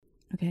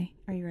Okay.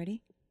 Are you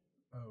ready?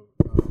 Oh,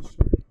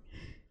 sure.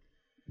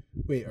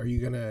 Wait, are you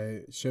gonna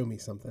show me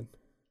something?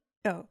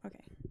 Oh, okay.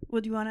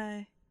 Well, do you want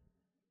to...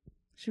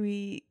 Should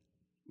we...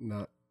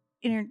 Not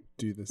Inter-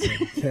 do this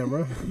on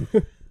camera?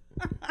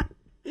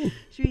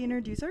 Should we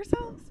introduce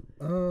ourselves?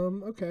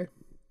 Okay.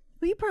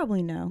 Well, you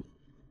probably know.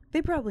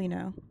 They probably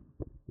know.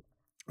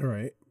 All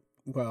right.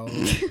 Well,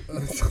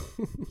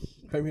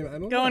 I mean, I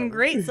don't know. Going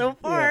great so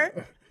far.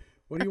 Yeah.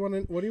 What do you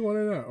want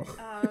to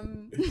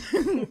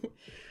know?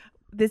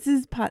 This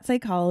is Pot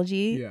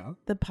Psychology, Yeah.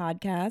 the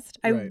podcast.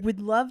 I Right. would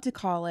love to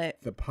call it.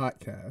 The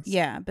podcast.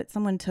 Yeah, but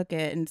someone took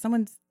it, and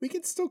We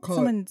could still call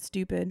someone's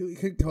stupid. We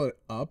could call it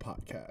a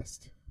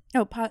podcast.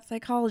 Oh, Pot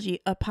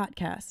Psychology, a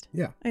podcast.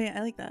 Yeah. Oh yeah,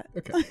 I like that.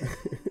 Okay.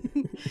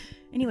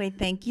 Anyway,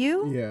 thank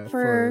you Yeah.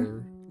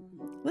 for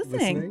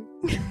listening.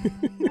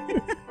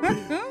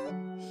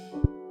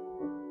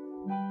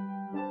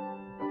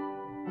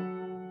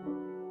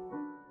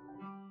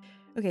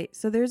 Okay,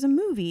 so there's a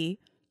movie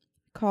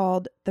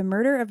called The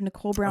Murder of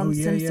Nicole Brown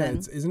Simpson.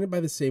 Yeah. Isn't it by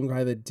the same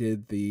guy that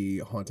did The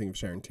Haunting of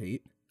Sharon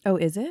Tate? Oh,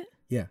 is it?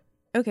 Yeah.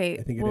 Okay.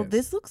 I think it well, is.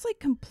 this looks like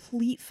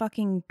complete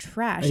fucking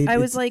trash. I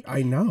was like,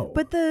 I know.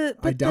 but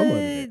I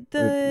downloaded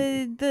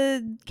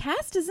the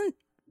cast isn't.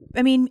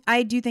 I mean,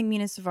 I do think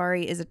Mina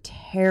Suvari is a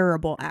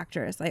terrible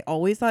actress. I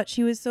always thought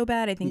she was so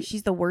bad. I think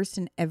she's the worst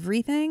in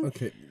everything.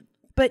 Okay.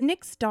 But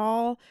Nick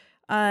Stahl,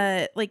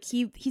 like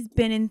he's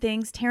been in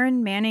things.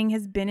 Taryn Manning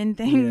has been in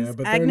things. Yeah,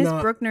 but they're Agnes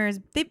not- Bruckner's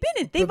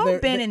they've all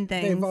been in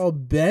things. They've all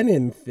been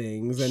in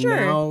things, and Sure.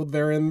 now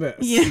they're in this.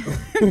 Yeah,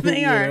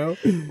 they You are. know?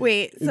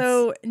 Wait,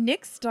 so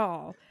Nick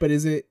Stahl, But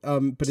is it?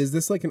 But is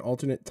this like an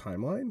alternate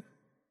timeline?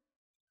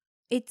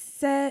 it's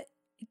set.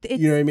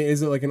 It's, You know what I mean?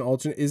 Is it like an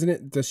alternate? Isn't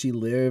it? Does she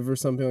live or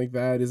something like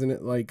that? Isn't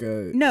it like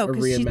a no, a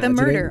because she's the reimagining?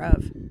 murder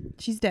of.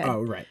 She's dead.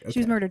 Oh right, okay. She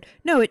was murdered.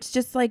 No, it's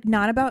just like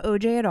not about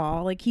OJ at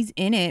all. Like he's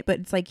in it, but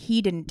it's like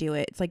he didn't do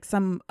it. It's like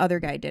some other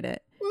guy did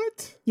it.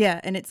 What?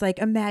 Yeah, and it's like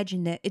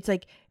imagine that. It's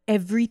like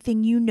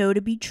everything you know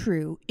to be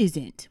true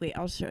isn't. Wait,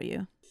 I'll show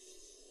you.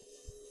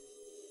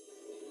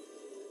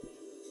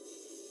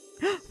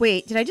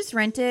 Wait, did I just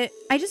rent it?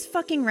 I just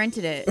fucking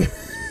rented it.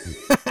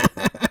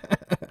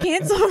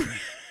 Cancel.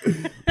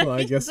 Well,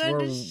 I guess wanted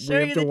to we show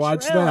have you to the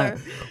watch trailer. that.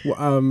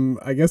 Well,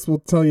 I guess we'll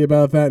tell you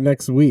about that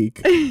next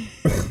week.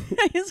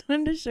 I just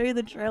wanted to show you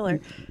the trailer.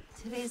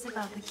 Today's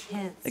about the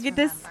kids. Look at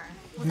this. remember?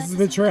 This that is the doesn't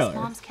mean us trailer.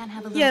 moms can't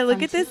have a little Yeah, look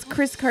fun at this too.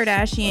 Kris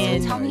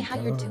Kardashian. Tell my me how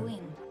you're God. doing.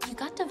 You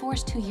got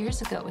divorced 2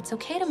 years ago. It's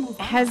okay to move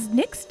on. Has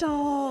Nick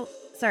Stahl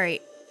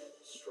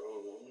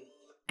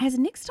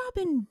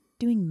been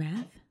doing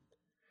math?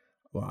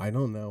 Well, I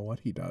don't know what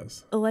he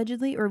does.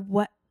 Allegedly, or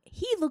what?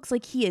 He looks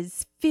like he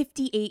is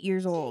 58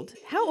 years old.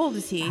 How old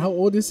is he? How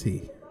old is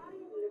he?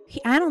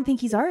 I don't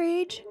think he's our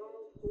age.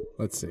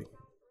 Let's see.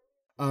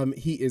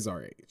 He is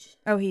our age.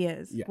 Oh, he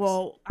is. Yes.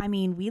 Well, I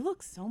mean, we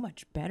look so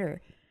much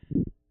better.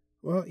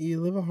 Well, you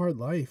live a hard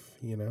life,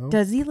 you know.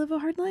 Does he live a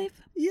hard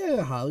life?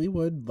 Yeah,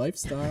 Hollywood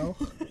lifestyle.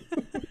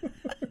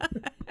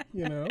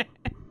 You know.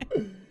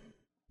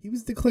 He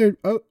was declared.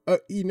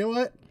 You know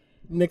what?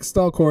 Nick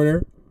Stahl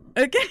corner.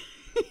 Okay.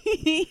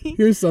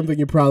 Here's something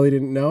you probably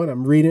didn't know, and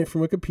I'm reading it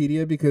from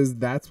Wikipedia because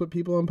that's what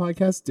people on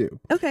podcasts do.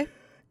 Okay.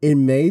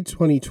 In May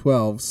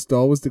 2012,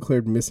 Stahl was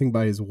declared missing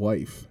by his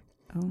wife.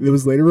 Oh. It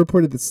was later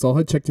reported that Stahl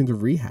had checked into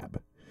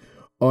rehab.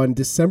 On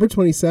December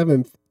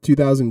 27th,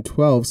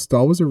 2012,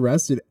 Stahl was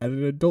arrested at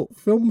an adult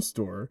film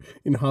store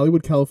in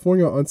Hollywood,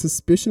 California on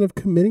suspicion of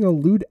committing a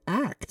lewd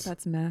act.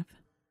 That's meth.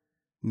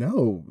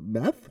 No,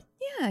 meth?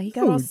 Yeah, he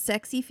got Oh. all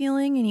sexy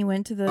feeling and he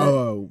went to the...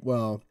 Oh,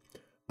 well,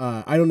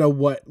 I don't know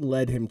what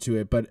led him to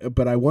it,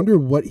 but I wonder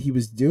what he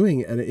was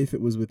doing and if it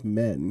was with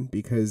men,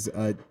 because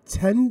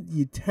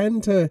you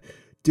tend to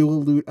do a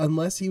lewd,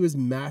 unless he was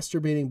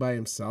masturbating by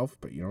himself,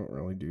 but you don't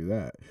really do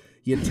that.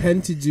 You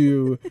tend to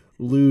do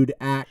lewd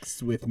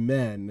acts with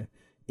men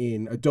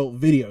in adult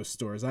video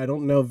stores. I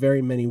don't know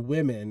very many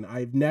women.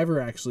 I've never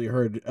actually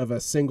heard of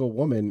a single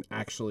woman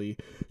actually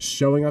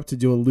showing up to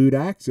do a lewd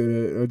act at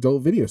an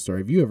adult video store.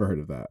 Have you ever heard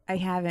of that? I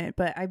haven't,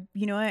 but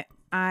you know what?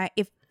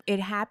 If it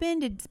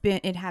happened,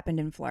 it happened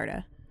in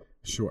Florida.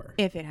 Sure.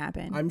 If it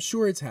happened. I'm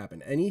sure it's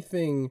happened.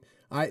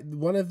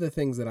 One of the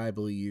things that I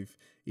believe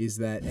is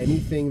that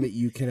anything that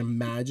you can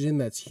imagine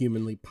that's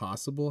humanly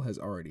possible has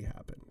already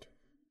happened.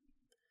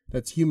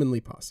 That's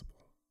humanly possible.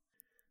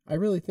 I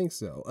really think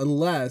so.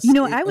 Unless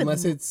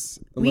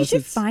we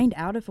should find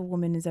out if a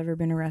woman has ever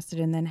been arrested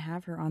and then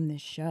have her on this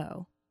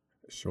show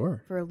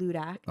Sure. for a lewd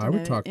act. I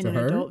would talk in to an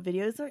her. adult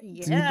video store. Do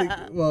you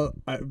Yeah. think, well,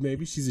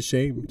 maybe she's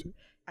ashamed.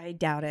 I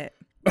doubt it.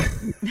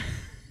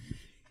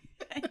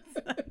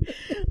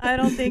 I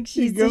don't think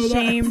she's go that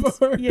ashamed.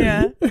 far?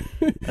 Yeah,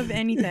 of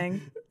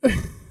anything.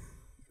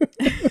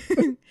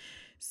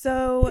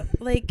 So,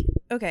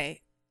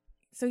 okay.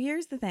 So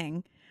here's the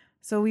thing.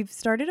 So we've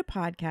started a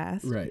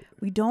podcast. Right.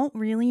 We don't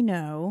really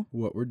know.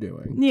 What we're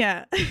doing.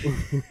 Yeah.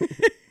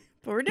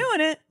 But we're doing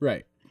it.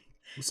 Right.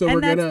 So And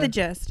we're that's gonna the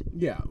gist.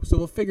 Yeah, so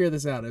we'll figure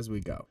this out as we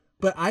go.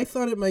 But I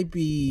thought it might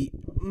be,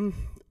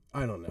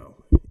 I don't know,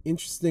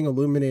 interesting,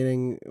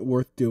 illuminating,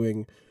 worth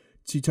doing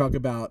to talk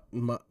about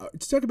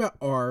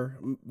our,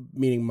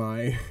 meaning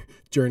my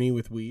journey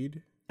with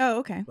weed, Oh,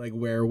 okay. like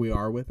where we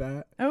are with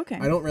that. Okay.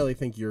 I don't really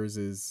think yours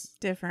is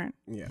Different.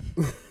 Yeah.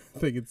 I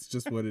think it's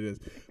just what it is.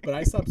 But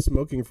I stopped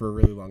smoking for a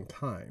really long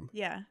time.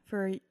 Yeah,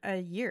 for a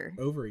year.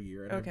 Over a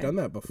year. And Okay. I've done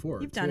that before.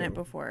 You've done it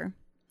before.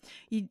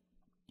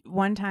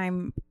 One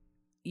time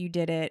you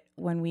did it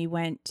when we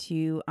went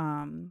to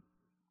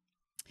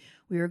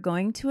we were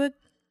going to a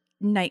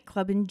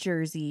nightclub in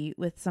Jersey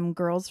with some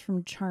girls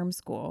from Charm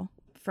School,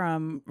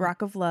 from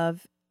Rock of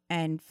Love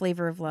and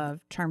Flavor of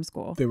Love Charm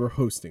School. They were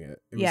hosting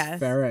it. It was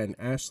Yes. Farrah and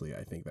Ashley,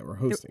 I think, that were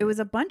hosting it. It was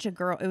a bunch of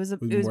girls. It was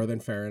more than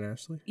Farrah and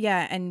Ashley?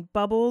 yeah, and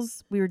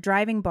Bubbles. We were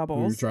driving Bubbles.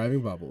 We were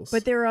driving Bubbles.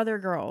 But there were other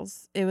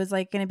girls. It was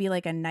like going to be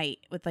like a night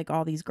with like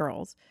all these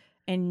girls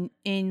in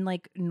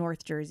like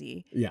North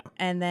Jersey. Yeah.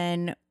 And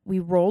then we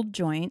rolled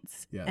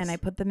joints Yes. and I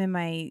put them in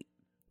my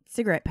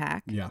cigarette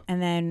pack. Yeah. And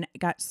then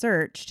got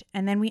searched.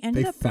 And then we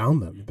ended They up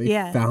found them. They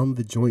found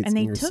the joints and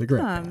in they your took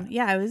cigarette them. pack.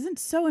 Yeah, I wasn't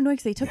so annoyed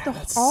because they took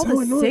That's all so the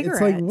annoying.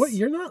 cigarettes. It's like, what?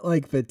 You're not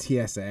like the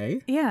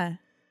TSA. Yeah.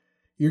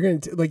 You're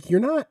going to, like, you're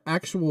not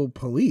actual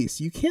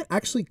police. You can't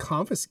actually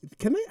confiscate.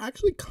 Can they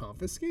actually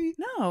confiscate?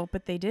 No,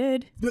 but they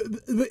did.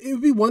 It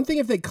would be one thing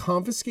if they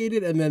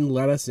confiscated and then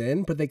let us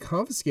in, but they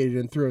confiscated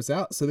and threw us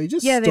out. So they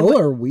just Yeah, they stole would-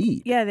 our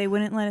weed. Yeah, they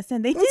wouldn't let us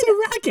in. They That's did. a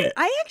racket.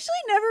 I actually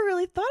never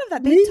really thought of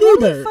that. Me They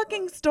totally neither.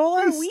 fucking stole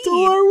our They weed.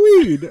 stole our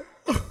weed.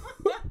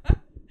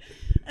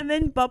 And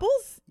then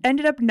Bubbles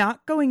ended up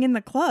not going in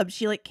the club.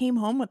 She like came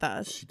home with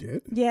us. She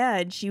did? Yeah,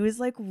 and she was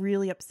like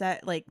really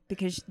upset, like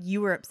because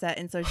you were upset,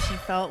 and so she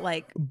felt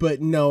like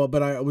But no,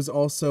 but I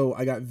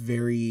got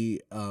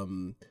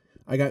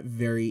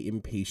very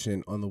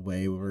impatient on the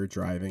way when we were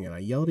driving, and I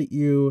yelled at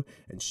you,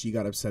 and she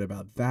got upset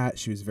about that.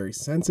 She was very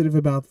sensitive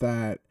about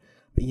that.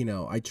 You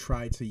know, I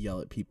try to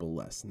yell at people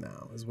less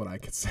now, is what I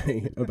could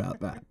say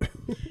about that.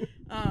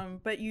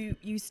 but you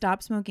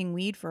stopped smoking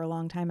weed for a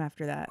long time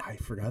after that. I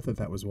forgot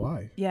that was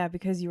why. Yeah,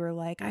 because you were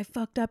like, I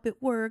fucked up at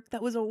work.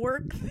 That was a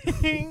work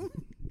thing.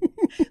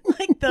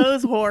 Like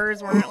those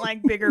whores weren't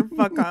like bigger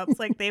fuck ups.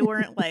 Like they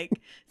weren't like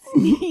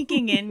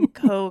sneaking in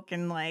coke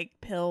and like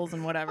pills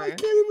and whatever. I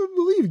can't even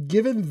believe,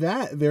 given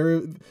that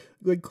there,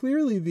 like,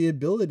 clearly the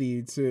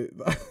ability to.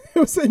 It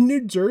was a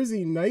New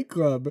Jersey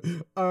nightclub.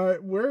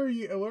 Where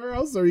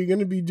else are you going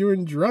to be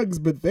doing drugs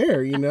but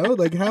there? You know,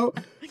 like how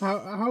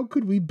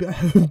could we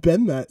have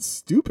been that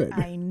stupid?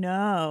 I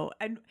know.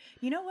 And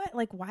you know what?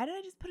 Like, why did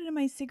I just put it in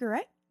my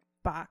cigarette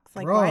box?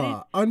 Like,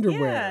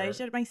 underwear. Yeah, I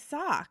should have my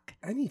sock.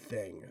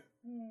 Anything.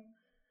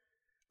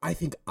 I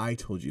think I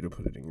told you to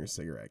put it in your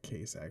cigarette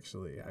case,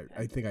 actually.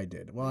 I think I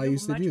did. Well, I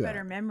used to do that. Much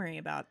better memory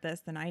about this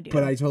than I do.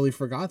 But I totally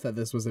forgot that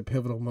this was a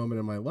pivotal moment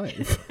in my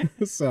life.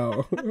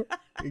 So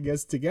I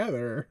guess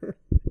together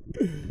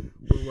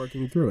we're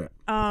working through it.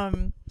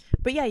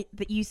 But yeah,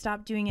 you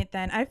stopped doing it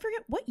then. I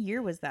forget, what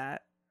year was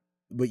that?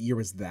 What year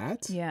was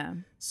that? Yeah.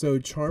 So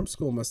Charm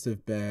School must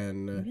have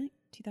been Maybe like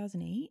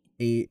 2008?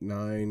 8,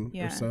 9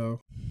 Yeah. or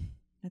so.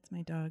 That's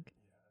my dog,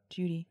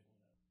 Judy.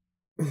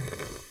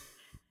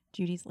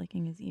 Judy's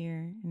licking his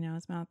ear and now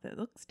his mouth. It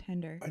looks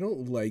tender. I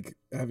don't like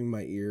having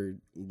my ear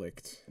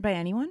licked. By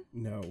anyone?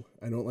 No,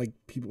 I don't like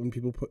when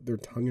people put their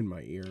tongue in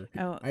my ear.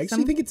 Oh, I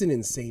actually think it's an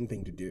insane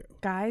thing to do.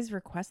 Guys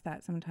request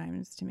that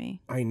sometimes to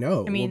me. I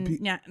know. I mean,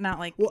 not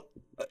like. Well,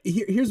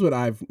 here's what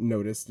I've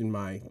noticed in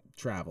my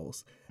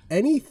travels.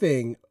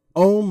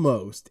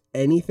 Almost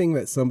anything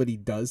that somebody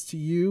does to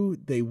you,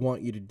 they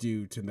want you to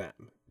do to them.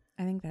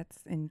 I think that's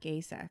in gay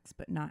sex,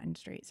 but not in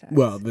straight sex.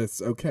 Well,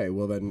 that's okay.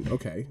 Well, then,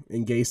 okay.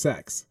 In gay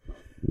sex.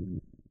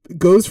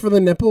 Goes for the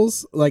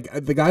nipples. Like,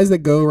 the guys that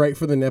go right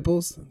for the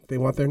nipples, they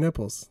want their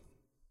nipples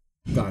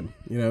done.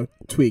 You know,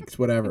 tweaked,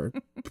 whatever.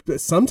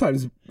 But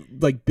sometimes,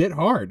 like, bit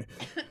hard.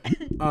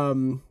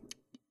 In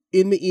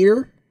the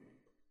ear,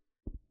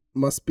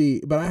 must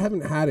be, but I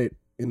haven't had it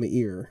in the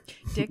ear.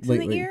 Dicks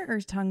lately. in the ear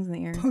or tongues in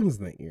the ear? Tongues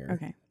in the ear.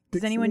 Okay.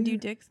 Dicks Does anyone in the do ear?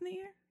 dicks in the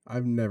ear?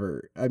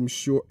 I'm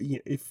sure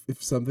if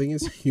something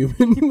is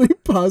humanly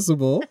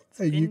possible,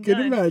 and you been can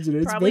done. imagine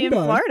it's Probably been in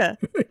done. Florida.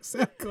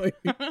 Exactly.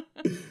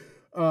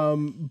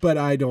 But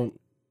I don't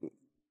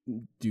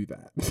do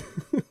that.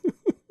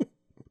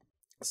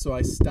 So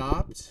I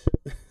stopped.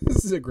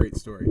 This is a great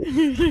story.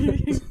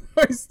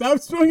 I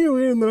stopped smoking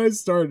weed and then I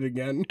started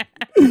again.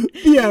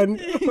 The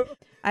end.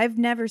 I've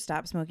never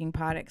stopped smoking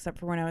pot except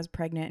for when I was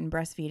pregnant and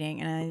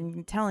breastfeeding. And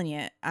I'm telling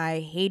you, I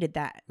hated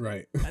that.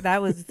 Right.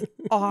 That was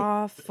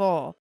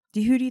awful.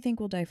 Who do you think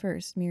will die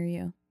first, me or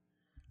you?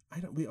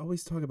 We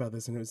always talk about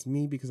this, and it was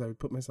me because I would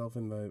put myself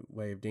in the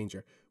way of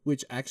danger,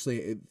 which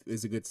actually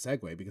is a good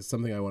segue because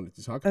something I wanted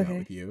to talk about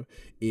with you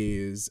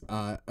is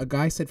a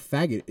guy said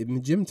faggot in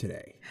the gym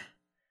today.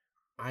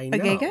 I know. A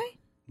gay guy?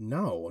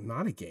 No,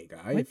 not a gay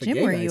guy. What If a gym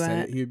gay were guy you said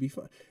at? it, he would be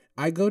fun.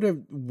 I go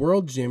to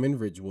World Gym in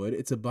Ridgewood.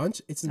 It's a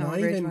bunch. It's not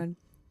even. Ridgewood.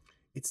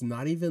 It's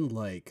not even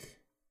like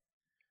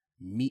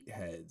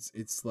meatheads.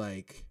 It's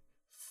like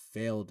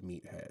failed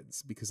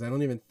meatheads because I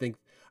don't even think.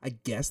 I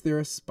guess they're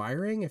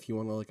aspiring if you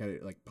want to look at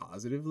it like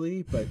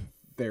positively, but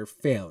they're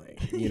failing.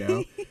 You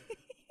know.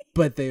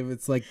 but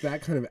it's like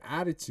that kind of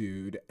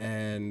attitude,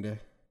 and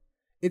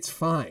it's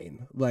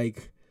fine.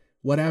 Like,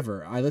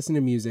 whatever. I listen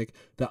to music.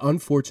 The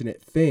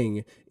unfortunate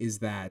thing is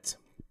that.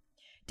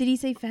 Did he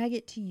say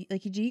faggot to you?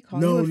 Like, did he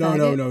call you a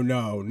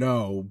faggot?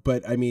 No.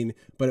 But I mean,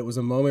 but it was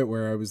a moment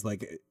where I was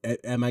like,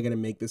 am I going to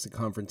make this a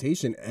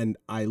confrontation? And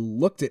I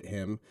looked at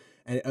him,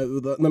 and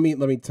let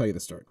me tell you the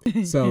story.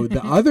 So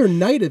the other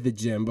night at the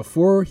gym,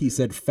 before he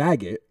said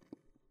faggot,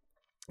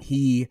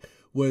 he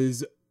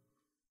was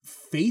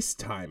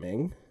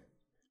FaceTiming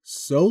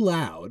so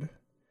loud,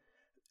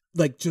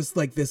 like just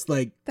like this,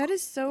 like that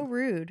is so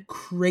rude,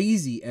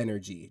 crazy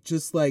energy,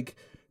 just like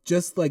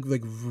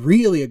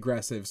really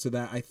aggressive, so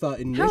that I thought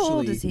initially. How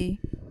old is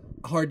he?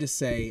 Hard to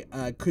say.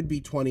 Could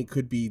be 20,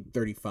 could be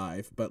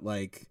 35, but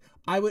like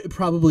I would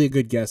probably, a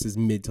good guess is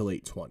mid to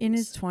late 20s. In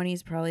his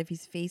 20s, probably, if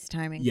he's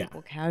FaceTiming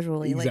people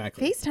casually.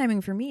 Exactly. Like,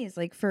 FaceTiming for me is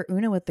like for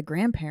Una with the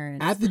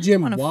grandparents. At the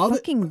gym, I don't want to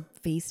fucking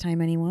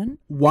FaceTime anyone.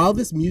 While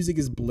this music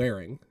is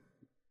blaring,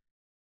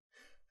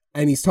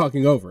 and he's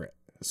talking over it,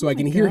 so I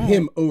can hear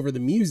him over the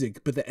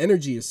music, but the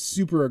energy is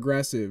super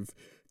aggressive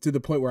to the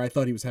point where I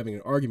thought he was having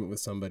an argument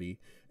with somebody,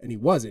 and he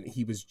wasn't.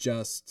 He was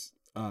just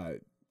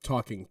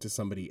talking to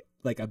somebody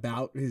like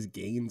about his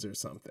gains or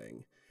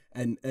something.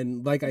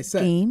 And like I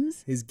said,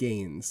 his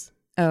gains.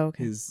 Oh,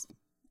 okay. His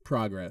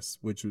progress,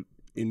 which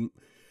in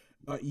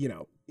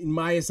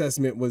my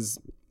assessment was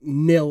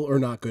nil or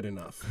not good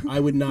enough. I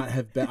would not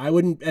have been. I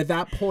wouldn't at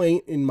that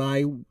point in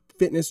my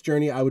fitness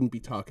journey. I wouldn't be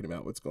talking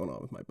about what's going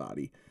on with my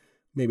body.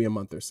 Maybe a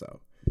month or so,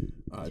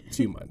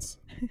 2 months.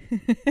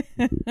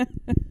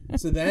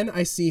 So then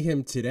I see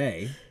him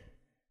today,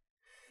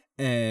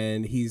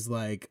 and he's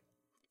like,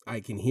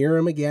 I can hear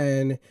him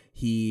again.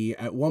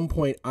 At one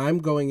point, I'm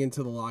going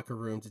into the locker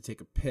room to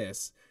take a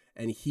piss,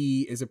 and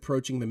he is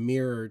approaching the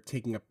mirror,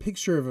 taking a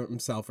picture of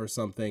himself or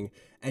something.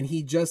 And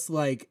he just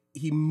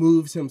he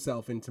moves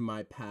himself into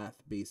my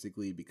path,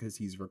 basically, because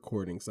he's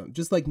recording something.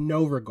 Just like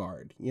no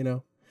regard,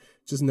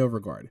 just no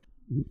regard.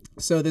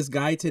 So this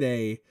guy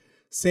today,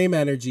 same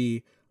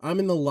energy. I'm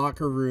in the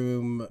locker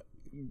room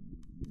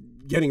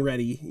getting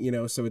ready,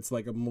 so it's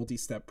like a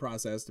multi-step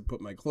process to put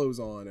my clothes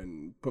on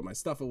and put my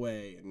stuff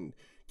away and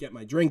get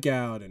my drink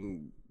out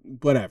and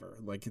whatever.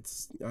 Like,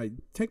 I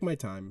take my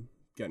time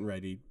getting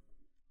ready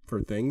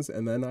for things,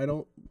 and then I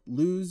don't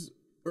lose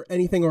or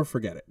anything or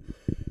forget it.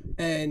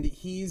 And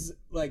he's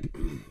like,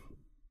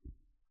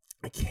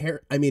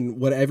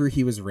 whatever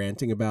he was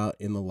ranting about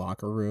in the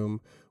locker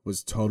room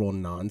was total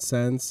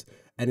nonsense.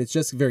 And it's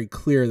just very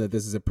clear that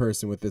this is a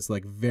person with this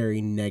like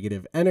very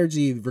negative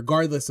energy,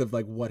 regardless of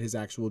like what his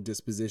actual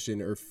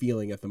disposition or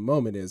feeling at the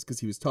moment is,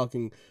 because he was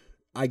talking,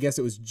 I guess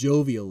it was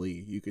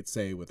jovially, you could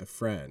say, with a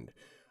friend.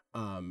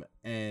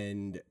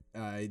 And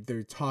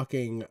they're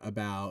talking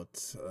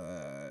about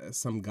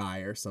some guy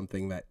or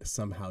something that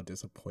somehow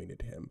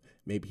disappointed him.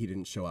 Maybe he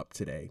didn't show up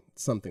today,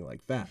 something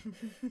like that.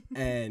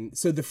 And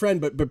so the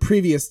friend, but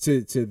previous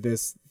to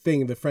this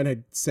thing, the friend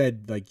had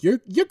said like,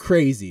 you're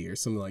crazy or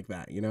something like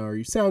that, or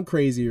you sound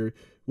crazy or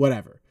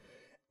whatever.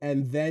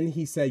 And then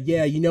he said,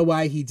 yeah, you know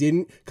why he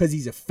didn't? Because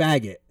he's a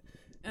faggot.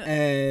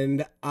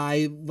 And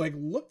I like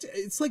looked,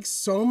 it's like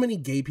so many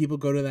gay people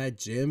go to that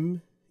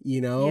gym,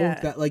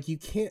 that like you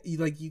can't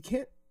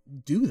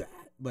do that.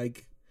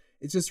 Like,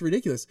 it's just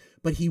ridiculous.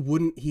 But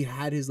he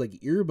had his like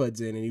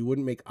earbuds in, and he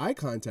wouldn't make eye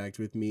contact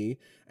with me.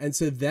 And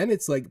so then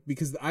it's like,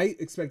 because I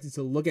expected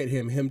to look at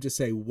him to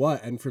say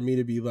what, and for me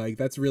to be like,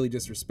 that's really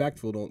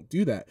disrespectful, don't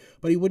do that.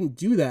 But he wouldn't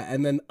do that.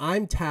 And then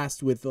I'm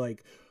tasked with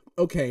like,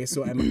 okay,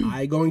 so am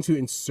I going to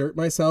insert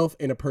myself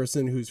in a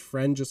person whose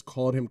friend just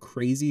called him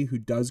crazy, who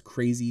does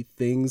crazy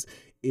things?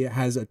 It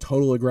has a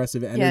total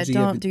aggressive energy.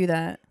 Yeah, don't do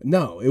that.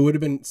 No, it would have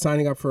been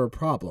signing up for a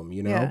problem,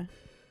 Yeah.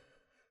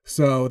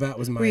 So that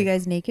was Were you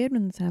guys naked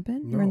when this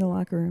happened? No. Or in the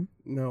locker room?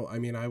 No, I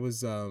mean, I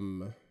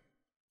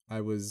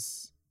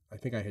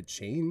think I had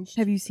changed.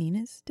 Have you seen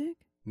his dick?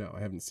 No, I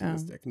haven't seen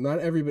his dick. Not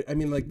everybody. I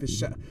mean, like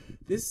this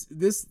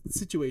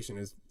situation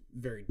is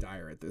very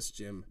dire at this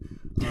gym.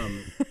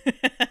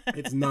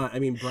 It's not, I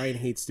mean, Brian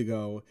hates to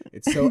go.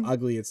 It's so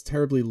ugly. It's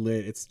terribly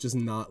lit. It's just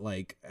not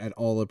like at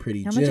all a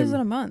pretty gym. How much is it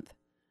a month?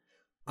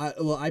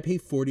 I pay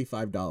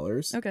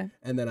 $45. Okay.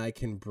 And then I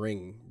can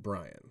bring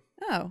Brian.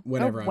 Oh.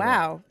 Whenever I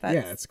wow. want.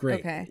 Yeah, it's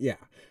great. Okay. Yeah.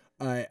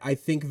 I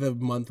think the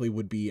monthly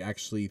would be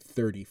actually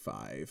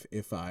 $35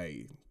 if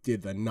I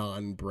did the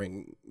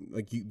non-bring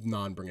a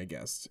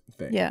guest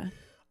thing. Yeah.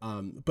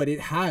 But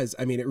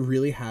it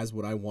really has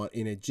what I want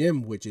in a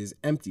gym, which is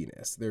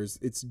emptiness.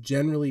 It's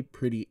generally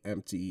pretty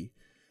empty.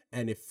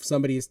 And if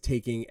somebody is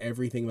taking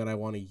everything that I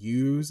want to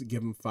use,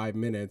 give them 5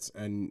 minutes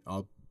and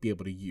I'll be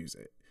able to use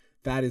it.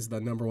 That is the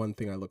number one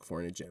thing I look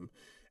for in a gym.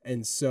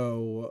 And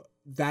so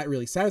that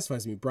really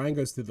satisfies me. Brian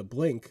goes to the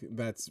Blink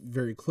that's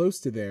very close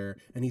to there,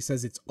 and he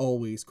says it's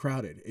always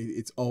crowded.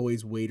 It's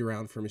always wait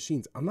around for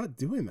machines. I'm not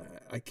doing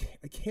that. I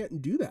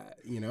can't do that,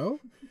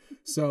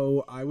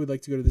 So I would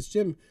like to go to this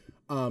gym.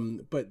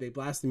 But they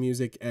blast the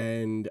music,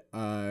 and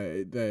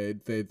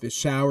the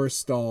shower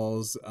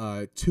stalls,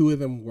 2 of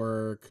them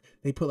work.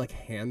 They put like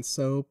hand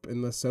soap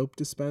in the soap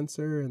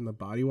dispenser and the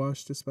body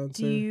wash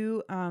dispenser. Do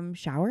you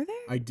shower there?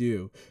 I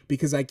do,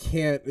 because I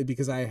can't,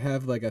 because I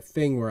have like a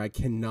thing where I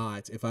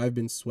cannot, if I've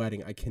been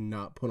sweating, I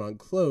cannot put on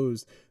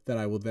clothes that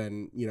I will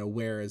then,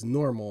 wear as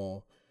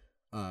normal,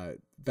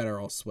 that are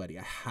all sweaty.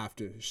 I have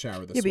to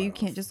shower the sweat but you off.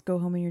 can't just go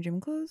home in your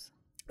gym clothes?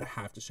 I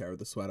have to shower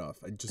the sweat off.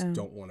 I just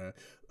don't want to.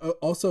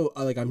 Also,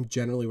 like, I'm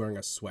generally wearing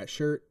a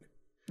sweatshirt.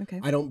 Okay.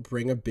 I don't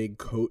bring a big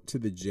coat to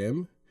the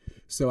gym,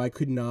 so I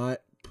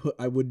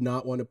would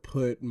not want to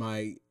put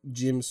my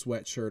gym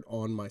sweatshirt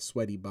on my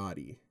sweaty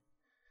body,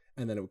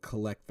 and then it would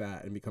collect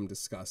that and become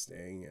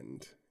disgusting,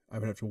 and I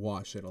would have to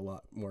wash it a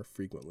lot more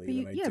frequently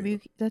than I do.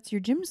 But that's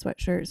your gym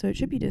sweatshirt, so it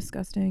should be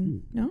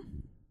disgusting. No?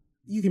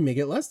 You can make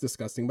it less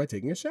disgusting by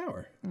taking a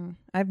shower.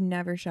 I've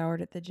never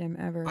showered at the gym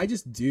ever. I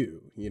just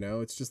do,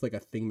 it's just like a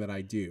thing that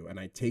I do. And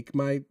I take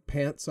my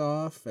pants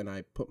off and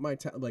I put my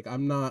like,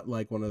 I'm not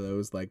like one of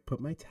those, like,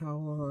 put my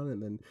towel on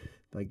and then,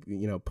 like,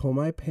 pull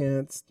my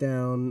pants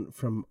down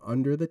from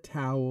under the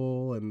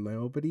towel and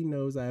nobody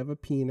knows I have a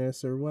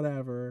penis or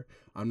whatever.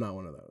 I'm not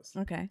one of those.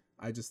 Okay.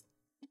 I just,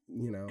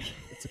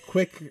 it's a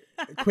quick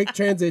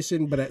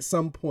transition, but at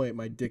some point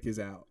my dick is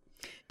out.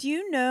 Do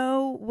you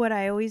know what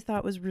I always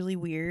thought was really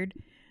weird?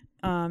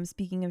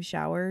 Speaking of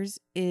showers,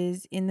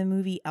 is in the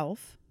movie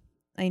Elf.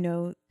 I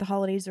know the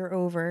holidays are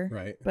over,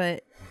 right?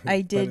 But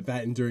I did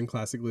that enduring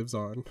classic lives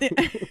on.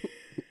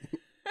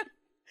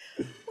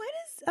 Why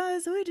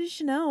does Zoe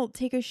Deschanel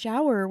take a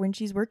shower when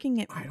she's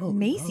working at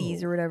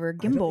Macy's or whatever?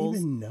 Gimbals. I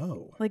don't even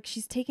know. Like,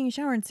 she's taking a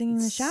shower and singing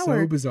in the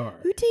shower. So bizarre.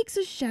 Who takes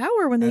a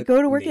shower when they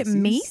go to work at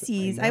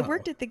Macy's? I I've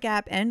worked at the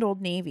Gap and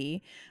Old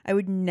Navy. I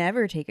would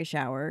never take a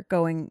shower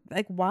going,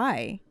 like,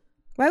 why?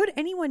 Why would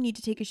anyone need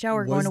to take a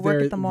shower going to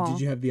work at the mall?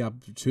 Did you have the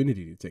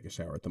opportunity to take a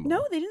shower at the mall?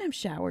 No, they didn't have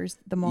showers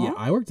at the mall. Yeah,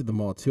 I worked at the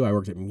mall too. I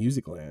worked at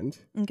Musicland.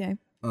 Okay.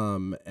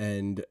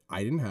 And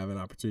I didn't have an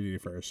opportunity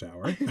for a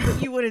shower.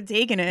 You would have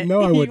taken it.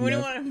 No, I wouldn't. You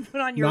wouldn't want to put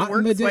on your Not work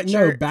in the day. sweatshirt.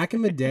 No, back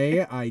in the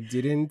day, I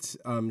didn't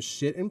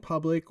shit in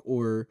public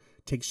or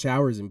take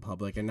showers in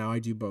public, and now I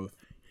do both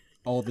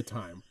all the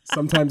time,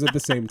 sometimes at the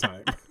same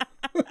time.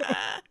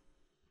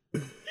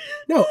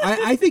 No,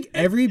 I think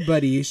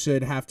everybody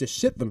should have to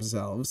shit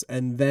themselves,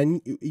 and then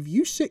if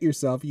you shit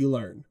yourself, you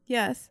learn.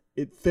 Yes.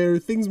 There are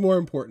things more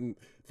important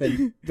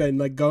than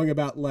like going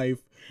about life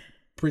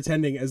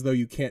pretending as though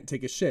you can't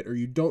take a shit or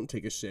you don't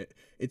take a shit.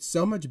 It's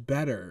so much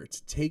better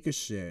to take a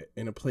shit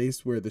in a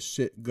place where the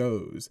shit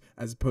goes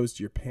as opposed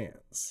to your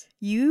pants.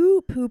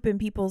 You poop in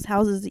people's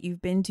houses that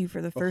you've been to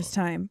for the first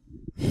time.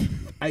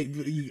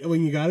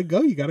 When you gotta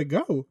go, you gotta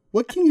go.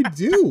 What can you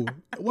do?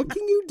 What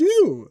can you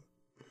do?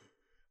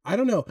 I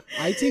don't know.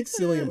 I take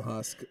psyllium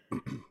husk,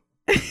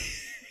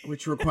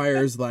 which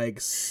requires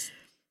like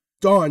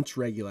staunch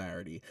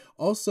regularity.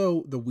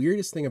 Also, the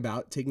weirdest thing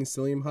about taking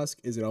psyllium husk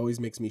is it always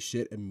makes me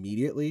shit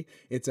immediately.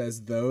 It's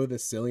as though the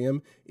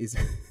psyllium is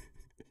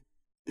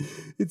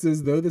it's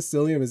as though the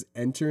psyllium is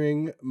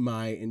entering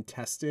my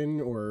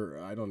intestine, or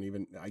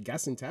I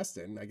guess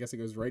intestine. I guess it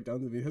goes right down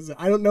to the intestine.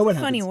 I don't know what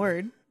happens. Funny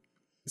word.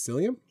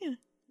 Psyllium? Yeah.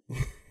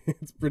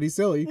 It's pretty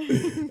silly.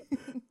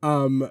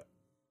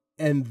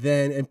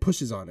 And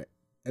pushes on it,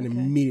 and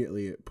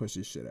immediately it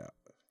pushes shit out.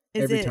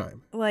 Every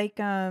time. Like,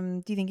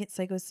 do you think it's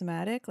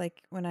psychosomatic?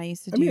 Like when I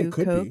used to do it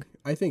could coke? be.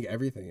 I think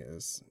everything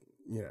is,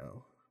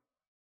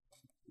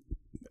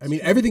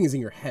 everything is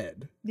in your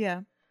head.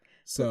 Yeah.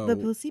 So the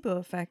placebo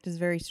effect is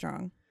very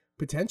strong.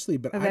 Potentially,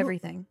 but of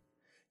everything.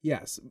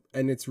 Yes,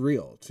 and it's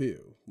real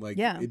too. Like,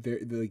 yeah.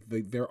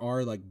 There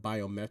are like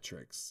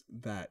biometrics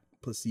that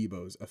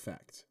placebos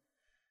affect.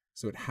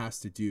 So it has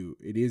to do.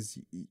 It is,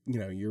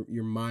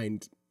 your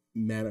mind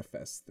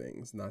manifests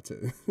things, not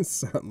to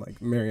sound like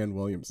Marianne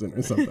Williamson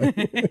or something.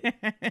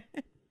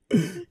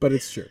 But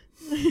it's true.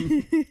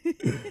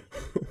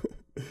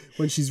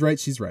 When she's right,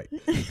 she's right.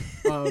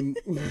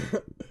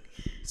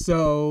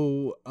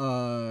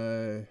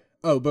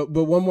 But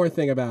one more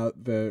thing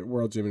about the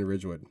World Gym in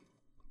Ridgewood.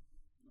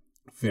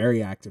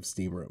 Very active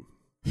steam room.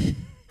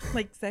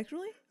 Like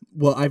sexually?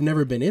 Well, I've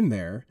never been in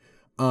there.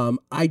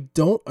 I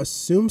don't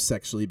assume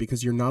sexually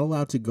because you're not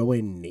allowed to go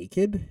in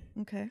naked.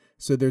 Okay.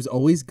 So there's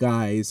always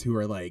guys who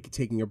are like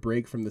taking a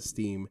break from the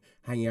steam,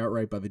 hanging out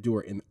right by the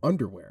door in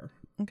underwear.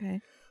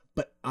 Okay.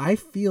 But I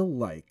feel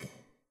like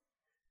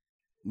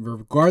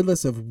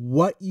regardless of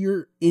what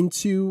you're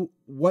into,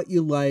 what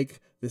you like,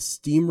 the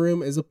steam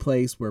room is a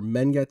place where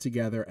men get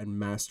together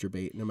and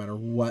masturbate no matter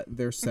what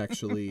their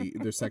sexual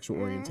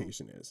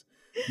orientation is.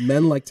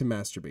 Men like to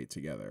masturbate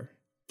together.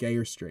 Gay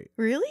or straight.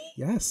 Really?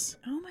 Yes.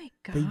 Oh my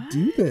God. They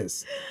do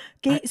this.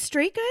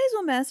 Straight guys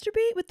will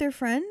masturbate with their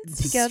friends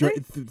together?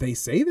 They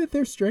say that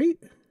they're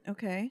straight.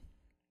 Okay.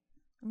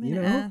 I'm going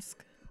to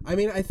ask. I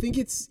mean, I think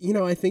it's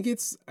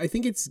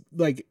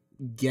like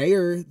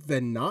gayer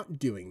than not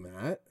doing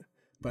that,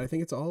 but I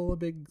think it's all a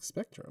big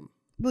spectrum.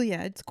 Well,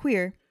 yeah, it's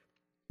queer.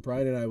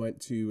 Brian and I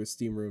went to a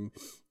steam room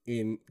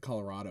in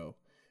Colorado.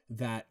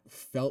 that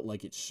felt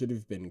like it should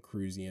have been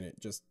cruisy and it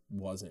just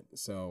wasn't.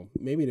 So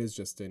maybe it is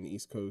just an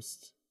East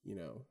Coast,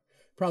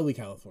 probably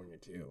California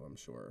too, I'm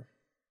sure.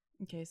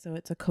 Okay, so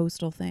it's a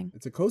coastal thing.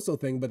 It's a coastal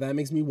thing, but that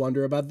makes me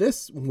wonder about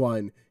this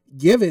one.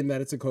 Given that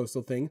it's a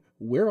coastal thing,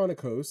 we're on a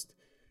coast.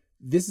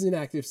 This is an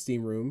active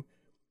steam room.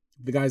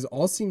 The guys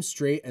all seem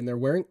straight and they're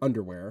wearing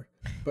underwear,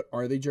 but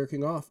are they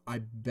jerking off? I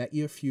bet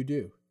you a few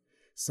do.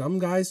 Some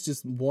guys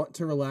just want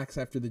to relax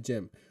after the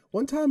gym.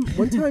 One time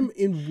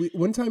in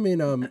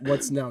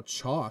what's now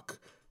Chalk,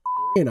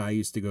 and I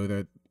used to go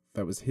there.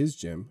 That was his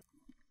gym.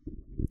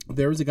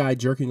 There was a guy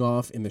jerking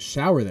off in the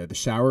shower there. The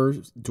shower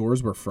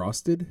doors were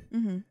frosted,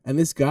 and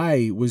this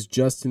guy was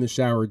just in the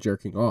shower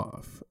jerking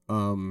off.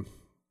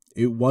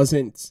 It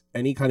wasn't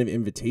any kind of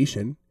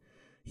invitation.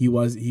 He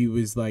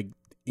was like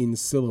in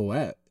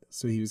silhouette,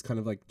 so he was kind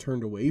of like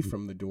turned away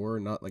from the door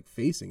and not like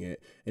facing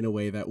it in a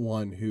way that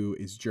one who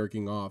is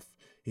jerking off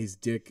his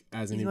dick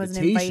as an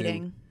invitation. He wasn't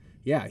inviting.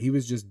 Yeah, he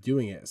was just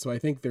doing it. So I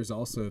think there's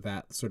also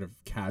that sort of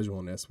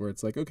casualness where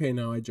it's like, okay,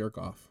 now I jerk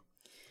off.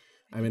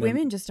 I mean,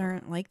 women just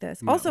aren't like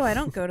this. No, also, I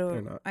don't go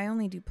to. not. I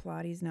only do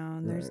Pilates now,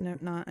 and there's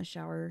not a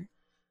shower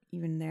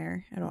even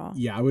there at all.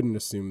 Yeah, I wouldn't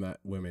assume that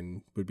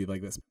women would be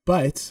like this.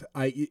 But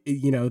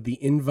the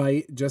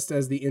invite, just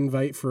as the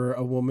invite for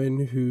a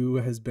woman who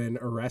has been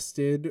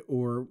arrested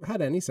or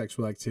had any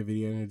sexual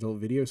activity in an adult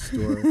video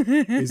store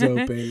is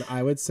open.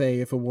 I would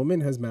say if a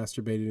woman has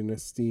masturbated in a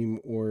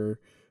steam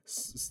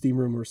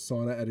room or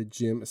sauna at a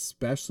gym,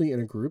 especially in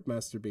a group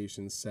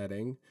masturbation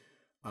setting,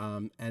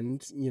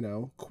 and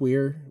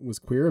was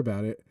queer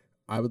about it,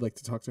 I would like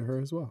to talk to her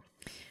as well.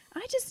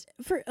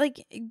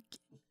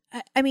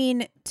 I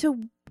mean,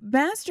 to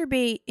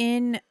masturbate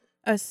in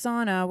a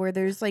sauna where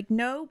there's like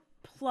no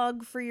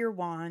plug for your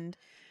wand,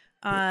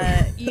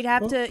 you'd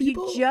have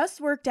you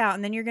just worked out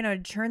and then you're going to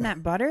churn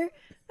that butter.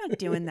 I'm not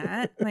doing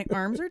that. My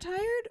arms are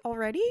tired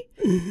already.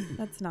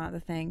 That's not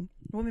the thing.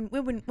 Women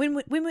wouldn't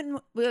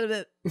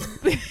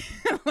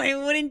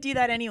do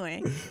that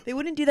anyway. They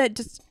wouldn't do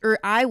that or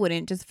I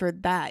wouldn't just for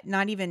that.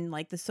 Not even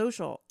like the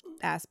social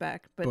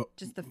aspect, but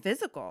just the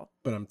physical.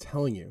 But I'm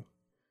telling you,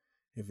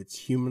 if it's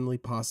humanly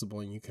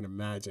possible and you can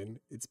imagine,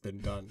 it's been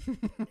done.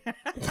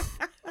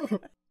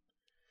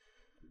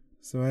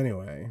 So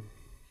anyway.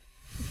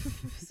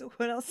 So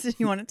what else did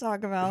you want to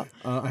talk about?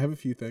 I have a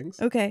few things.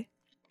 Okay.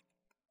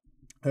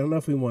 I don't know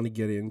if we want to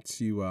get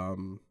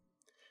into...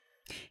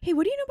 Hey,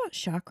 what do you know about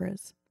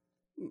chakras?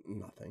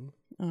 Nothing.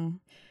 Oh,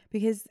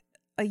 because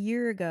a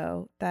year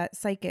ago, that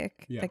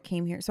psychic that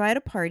came here. So I had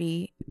a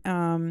party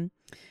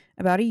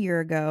about a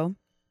year ago.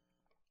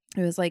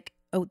 It was like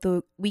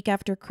the week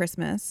after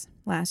Christmas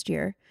last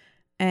year.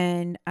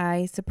 And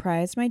I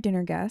surprised my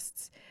dinner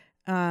guests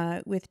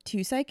with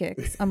two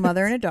psychics, a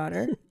mother and a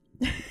daughter.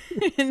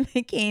 And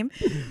they came.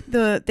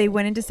 They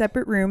went into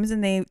separate rooms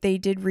and they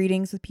did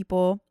readings with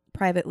people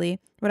privately.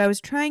 What I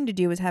was trying to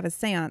do was have a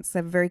seance. I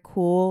have a very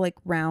cool, like,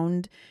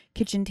 round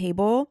kitchen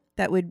table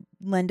that would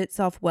lend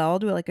itself well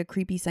to like a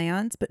creepy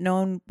seance, but no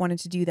one wanted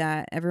to do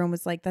that. Everyone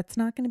was like, that's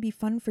not going to be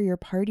fun for your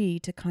party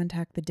to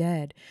contact the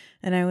dead.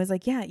 And I was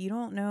like, yeah, you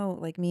don't know,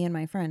 like, me and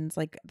my friends,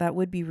 like, that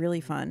would be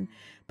really fun.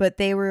 But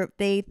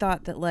they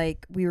thought that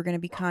like we were going to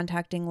be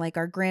contacting like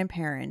our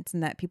grandparents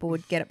and that people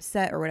would get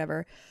upset or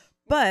whatever.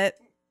 But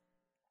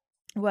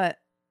what's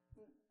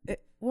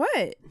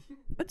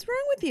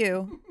wrong with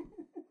you?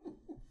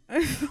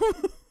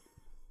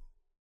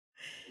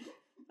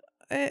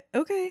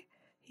 Okay,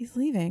 he's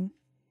leaving.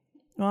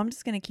 Well, I'm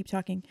just gonna keep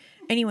talking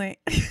anyway.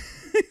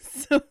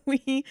 So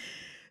we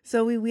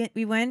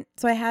went.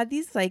 So I had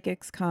these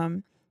psychics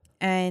come,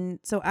 and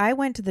so I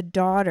went to the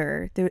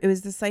daughter. It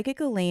was the psychic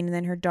Elaine, and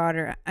then her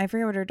daughter. I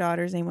forget what her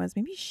daughter's name was.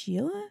 Maybe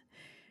Sheila.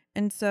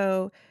 And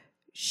so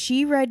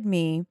she read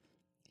me.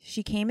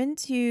 She came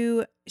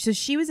into. So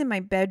she was in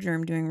my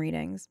bedroom doing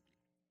readings.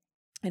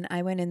 And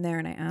I went in there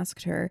and I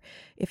asked her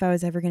if I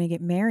was ever going to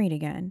get married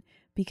again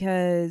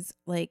because,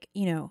 like,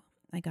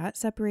 I got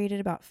separated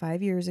about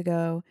 5 years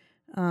ago.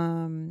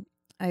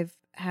 I've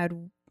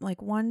had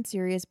like one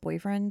serious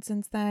boyfriend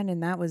since then,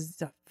 and that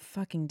was a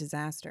fucking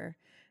disaster.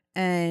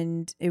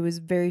 And it was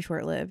very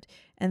short-lived.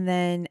 And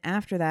then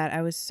after that,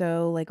 I was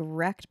so like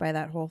wrecked by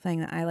that whole thing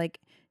that I like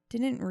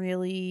didn't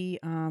really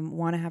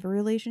want to have a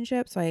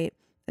relationship. So I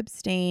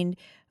abstained.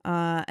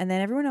 And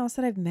then everyone else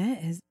that I've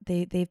met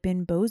they've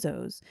been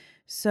bozos.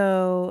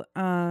 So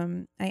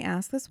I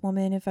asked this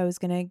woman if I was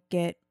gonna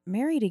get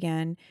married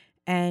again,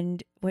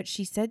 and what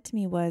she said to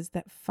me was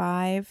that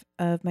 5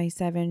 of my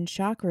 7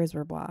 chakras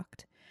were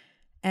blocked.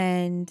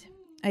 And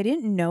I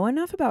didn't know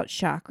enough about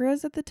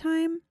chakras at the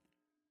time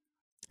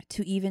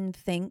to even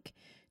think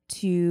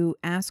to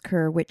ask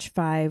her which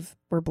 5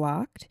 were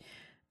blocked.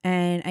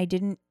 And I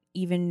didn't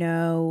even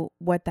know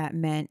what that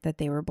meant that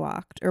they were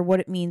blocked or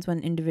what it means when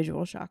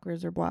individual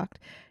chakras are blocked.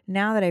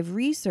 Now that I've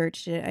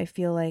researched it, I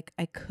feel like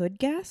I could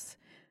guess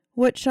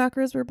what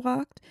chakras were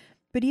blocked.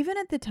 But even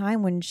at the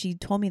time when she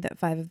told me that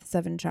 5 of the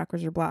 7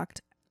 chakras were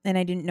blocked and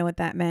I didn't know what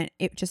that meant,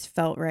 it just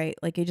felt right.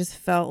 Like it just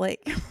felt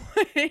like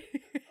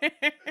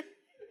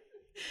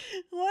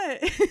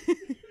what?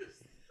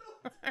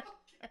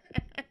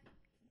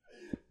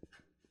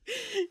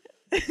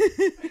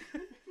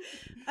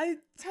 I'm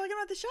talking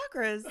about the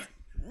chakras.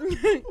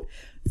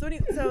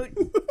 So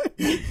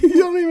You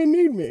don't even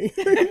need me.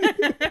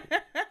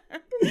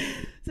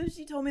 So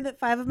she told me that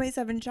 5 of my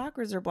 7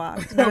 chakras are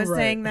blocked. And I was Right.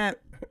 saying that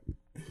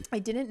I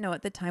didn't know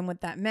at the time what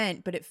that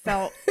meant, but it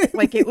felt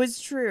like it was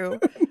true.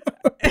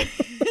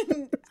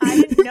 I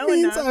didn't know It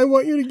means enough. I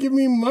want you to give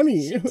me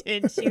money.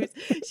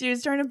 She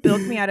was trying to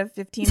bilk me out of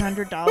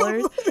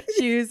 $1,500.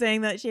 She was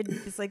saying that she had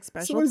this like So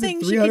special what is it,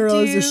 thing she could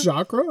 $300 do a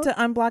chakra? to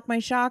unblock my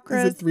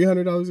chakras. Is it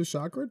 $300 a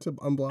chakra to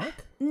unblock?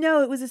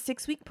 No, it was a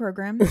 6-week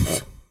program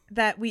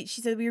that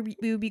she said we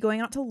would be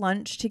going out to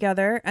lunch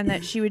together, and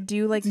that she would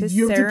do like Did this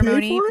you have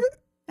ceremony. to pay for it?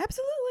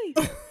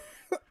 Absolutely.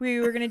 We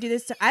were gonna do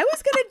this. I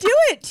was gonna do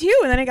it too,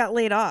 and then I got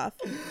laid off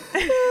because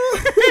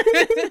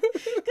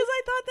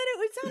I thought that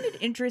it sounded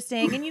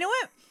interesting. And you know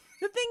what?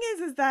 The thing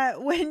is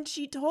that when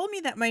she told me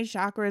that my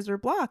chakras were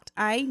blocked,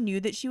 I knew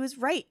that she was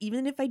right,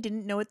 even if I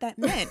didn't know what that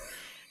meant.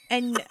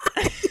 And,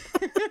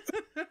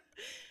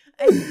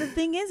 and the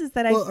thing is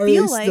that I Well, are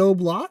feel they like still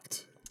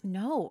blocked?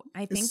 no.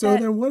 I think So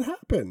that then what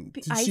happened?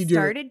 Did I she do it?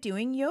 started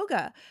doing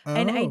yoga,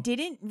 and I Oh.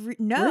 didn't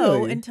know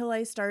Really? until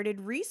I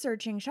started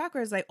researching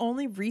chakras. I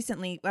only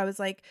recently I was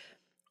like,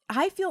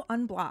 I feel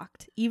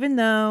unblocked, even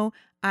though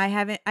I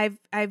haven't.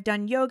 I've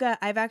done yoga.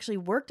 I've actually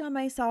worked on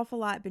myself a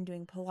lot. I've been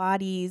doing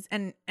Pilates,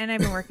 and I've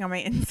been working on my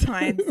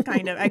insides.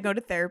 Kind of. I go to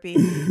therapy,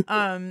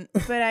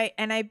 but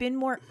I've been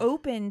more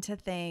open to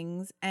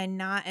things and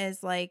not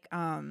as like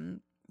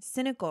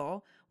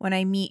cynical when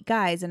I meet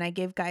guys, and I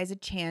give guys a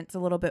chance a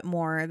little bit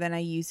more than I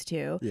used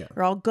to. Yeah.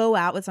 Or I'll go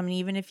out with someone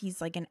even if he's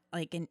like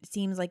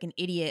seems like an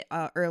idiot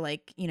or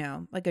like,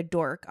 like a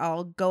dork.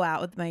 I'll go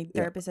out with my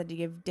therapist said to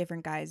give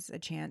different guys a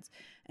chance.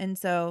 And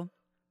so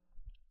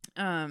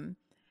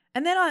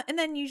and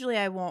then usually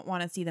I won't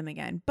want to see them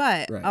again,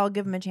 but Right. I'll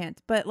give them a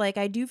chance. But like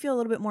I do feel a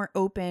little bit more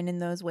open in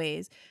those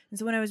ways. And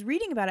so when I was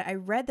reading about it, I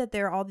read that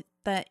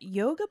that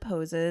yoga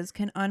poses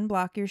can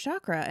unblock your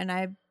chakra,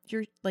 and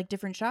you're like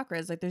different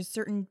chakras. Like there's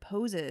certain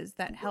poses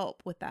that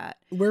help with that.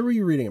 Where were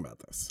you reading about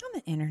this? On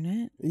the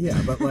internet.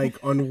 Yeah, but like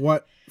on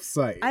what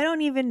site? I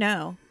don't even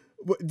know.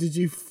 What, did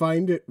you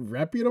find it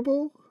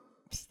reputable?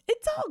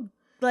 It's all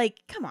like,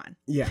 come on.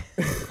 Yeah,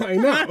 I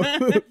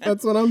know.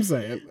 That's what I'm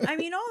saying. I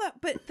mean, all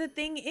that. But the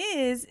thing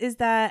is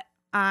that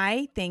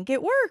I think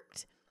it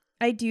worked.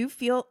 I do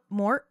feel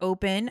more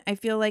open. I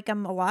feel like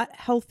I'm a lot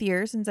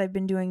healthier since I've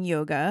been doing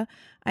yoga.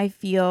 I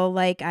feel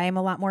like I am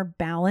a lot more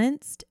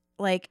balanced,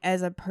 like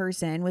as a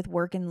person with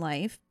work and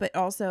life, but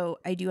also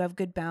I do have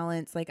good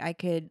balance. Like I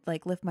could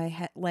like lift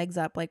my legs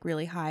up like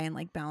really high and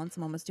like balance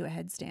them almost to a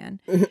headstand.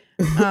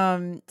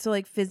 So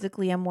like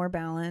physically I'm more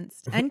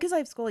balanced, and because I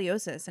have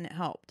scoliosis and it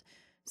helped.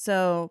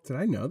 So Did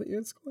I know that you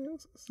had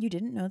scoliosis? you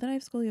didn't know that I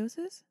have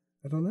scoliosis?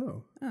 I don't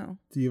know. Oh.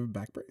 Do you have a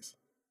back brace?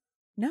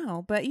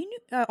 No, but you knew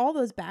all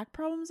those back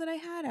problems that I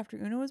had after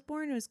Una was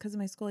born. It was because of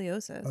my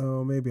scoliosis.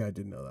 Oh, maybe I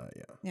did know that.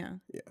 Yeah, Yeah,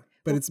 yeah.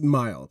 But it's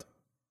mild.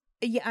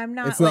 yeah. I'm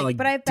not. It's not like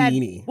but I have bad.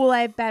 Deanie. Well,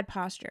 I have bad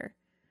posture.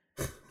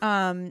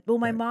 Well,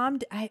 my Right. mom.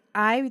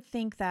 I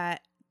think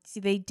that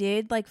they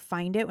did like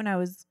find it when I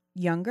was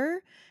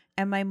younger,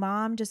 and my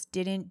mom just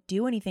didn't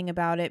do anything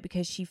about it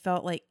because she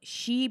felt like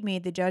she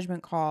made the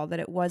judgment call that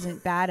it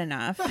wasn't bad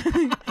enough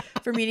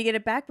for me to get a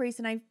back brace.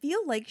 And I feel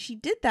like she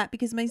did that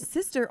because my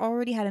sister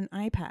already had an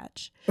eye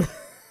patch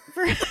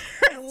for her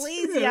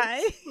lazy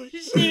eye.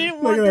 She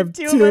didn't want gonna the have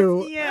two two.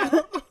 of us. Yeah.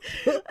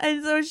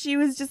 And so she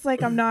was just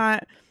like, I'm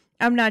not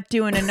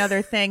doing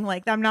another thing.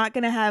 Like, I'm not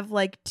going to have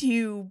like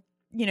two,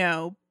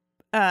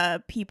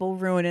 people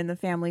ruining the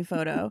family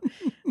photo.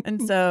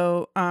 And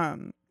so,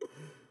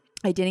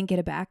 I didn't get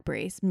a back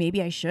brace.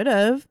 Maybe I should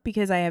have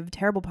because I have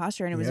terrible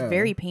posture and it was Yeah.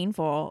 very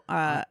painful.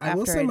 I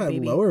will After say I had my a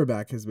baby. lower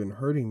back has been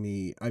hurting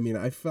me. I mean,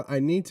 I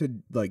need to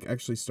like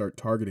actually start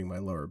targeting my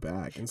lower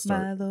back and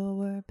start. My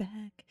lower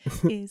back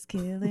is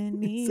killing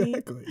me.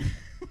 Exactly.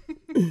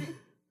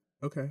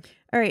 Okay.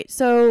 All right,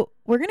 so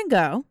we're gonna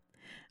go.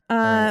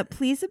 right.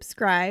 Please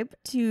subscribe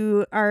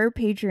to our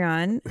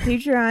Patreon,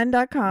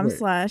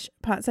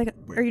 patreon.com/potpsych.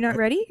 Wait, Are you not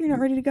ready? You're not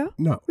ready to go?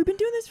 No, We've been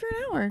doing this for an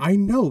hour. I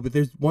know, but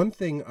there's one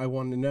thing I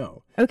want to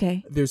know.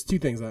 Okay. There's two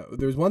things.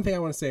 There's one thing I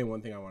want to say and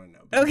one thing I want to know.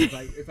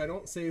 Okay. If I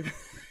don't say,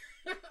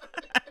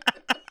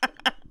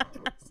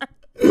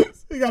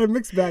 we got a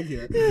mixed bag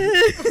here.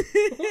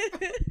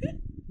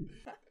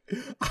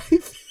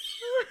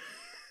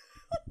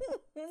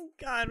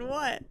 God,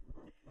 what?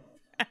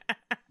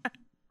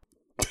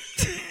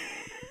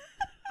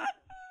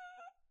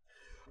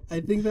 I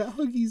think that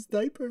Huggies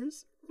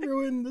diapers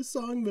ruined the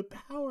song "The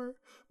Power"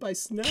 by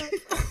Snap,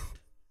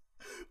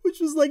 which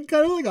was like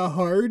kind of like a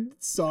hard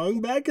song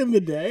back in the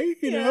day.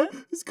 You know,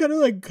 it's kind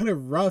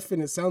of rough,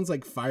 and it sounds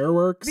like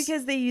fireworks.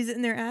 Because they use it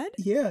in their ad?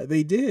 Yeah,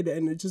 they did,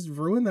 and it just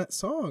ruined that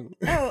song.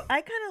 Oh,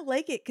 I kind of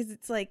like it because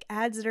it's like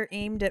ads that are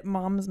aimed at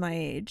moms my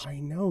age. I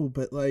know,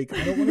 but like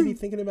I don't want to be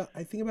thinking about.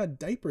 I think about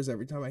diapers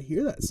every time I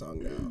hear that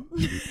song now.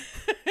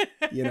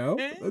 You know,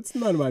 that's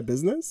none of my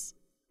business.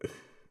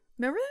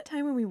 Remember that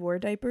time when we wore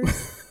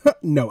diapers?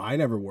 No, I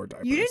never wore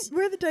diapers. You didn't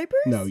wear the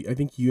diapers? No, I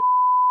think you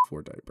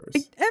wore diapers.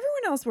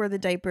 Everyone else wore the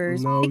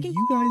diapers. No,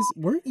 you guys,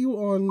 weren't you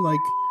on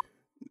like,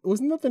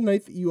 wasn't that the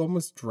night that you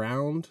almost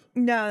drowned?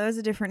 No, that was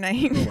a different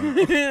night. Oh, wow.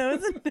 That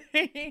was a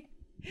night.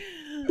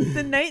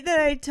 The night that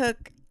I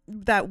took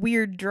that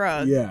weird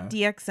drug, Yeah.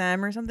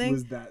 DXM or something.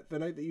 Was that the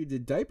night that you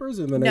did diapers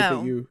or the night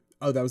that you...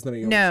 Oh, that was the night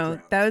you almost No,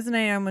 drowned. that was the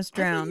night I almost I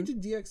thought drowned. you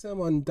did DXM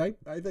on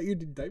I thought you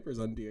did diapers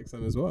on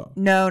DXM as well.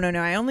 No.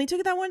 I only took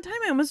it that one time.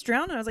 I almost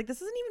drowned. And I was like,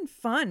 this isn't even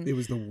fun. It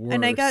was the worst.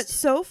 And I got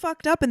so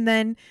fucked up. And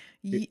then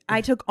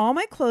I took all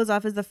my clothes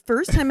off as the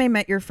first time I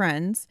met your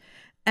friends.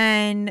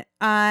 And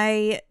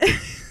I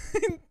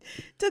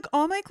took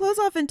all my clothes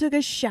off and took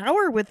a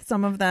shower with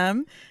some of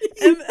them.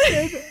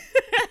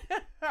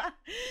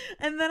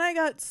 And then I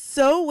got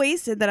so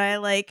wasted that I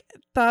like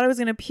thought I was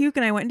going to puke.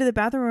 And I went into the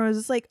bathroom and I was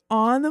just like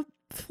on the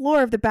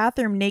floor of the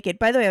bathroom naked.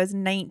 By the way, I was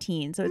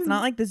 19. So it's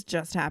not like this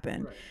just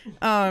happened.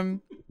 Right.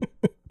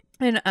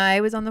 And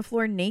I was on the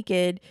floor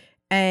naked.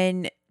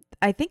 And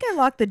I think I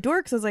locked the door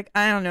because I was like,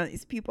 I don't know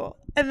these people.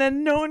 And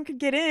then no one could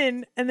get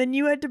in. And then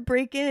you had to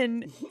break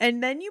in.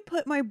 And then you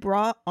put my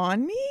bra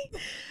on me.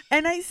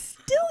 And I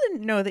still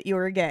didn't know that you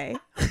were gay.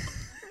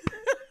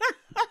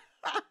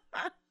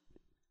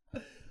 I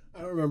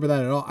don't remember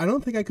that at all. I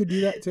don't think I could do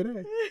that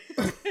today.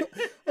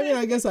 I mean,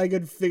 I guess I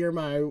could figure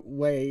my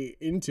way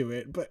into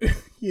it, but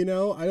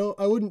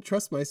I wouldn't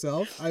trust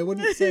myself. I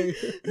wouldn't say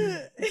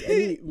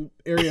any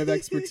area of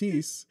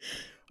expertise.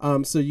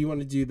 So you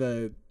want to do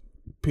the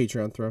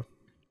Patreon throw?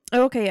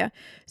 Okay, yeah.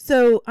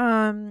 So,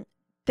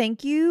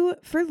 thank you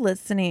for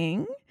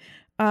listening.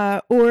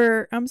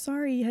 Or I'm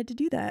sorry you had to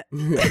do that.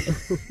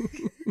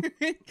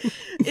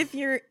 If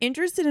you're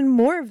interested in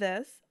more of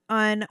this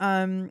on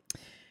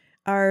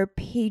our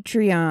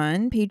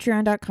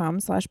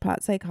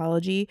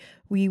patreon.com/potpsychology,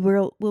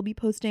 we'll be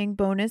posting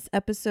bonus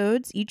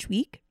episodes each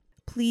week.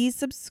 Please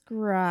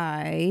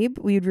subscribe.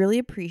 We would really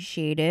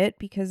appreciate it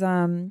because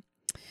honestly,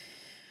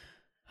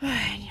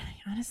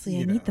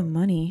 I need the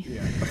money.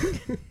 Yeah.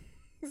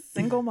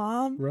 Single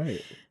mom.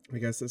 Right. I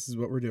guess this is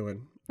what we're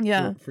doing.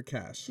 Yeah. For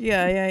cash.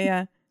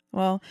 Yeah.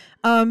 Well,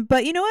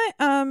 but you know what?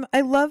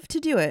 I love to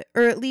do it,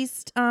 or at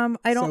least I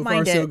don't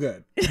mind it. So far, so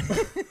good.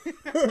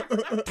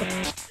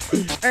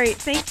 All right,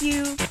 thank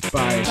you.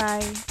 Bye.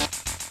 Bye.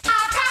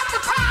 I got the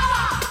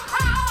power.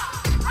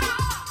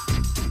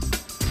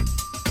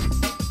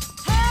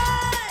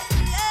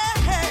 Hey, yeah.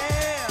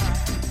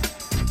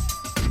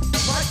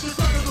 Like the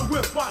gun of the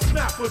whip, I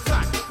snap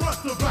attack, front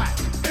to back,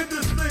 in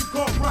this thing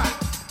called rap.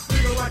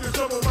 Feel like a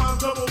double rhyme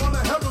double on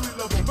a heavenly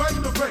level,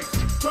 bang the bass,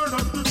 turn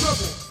up the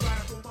treble.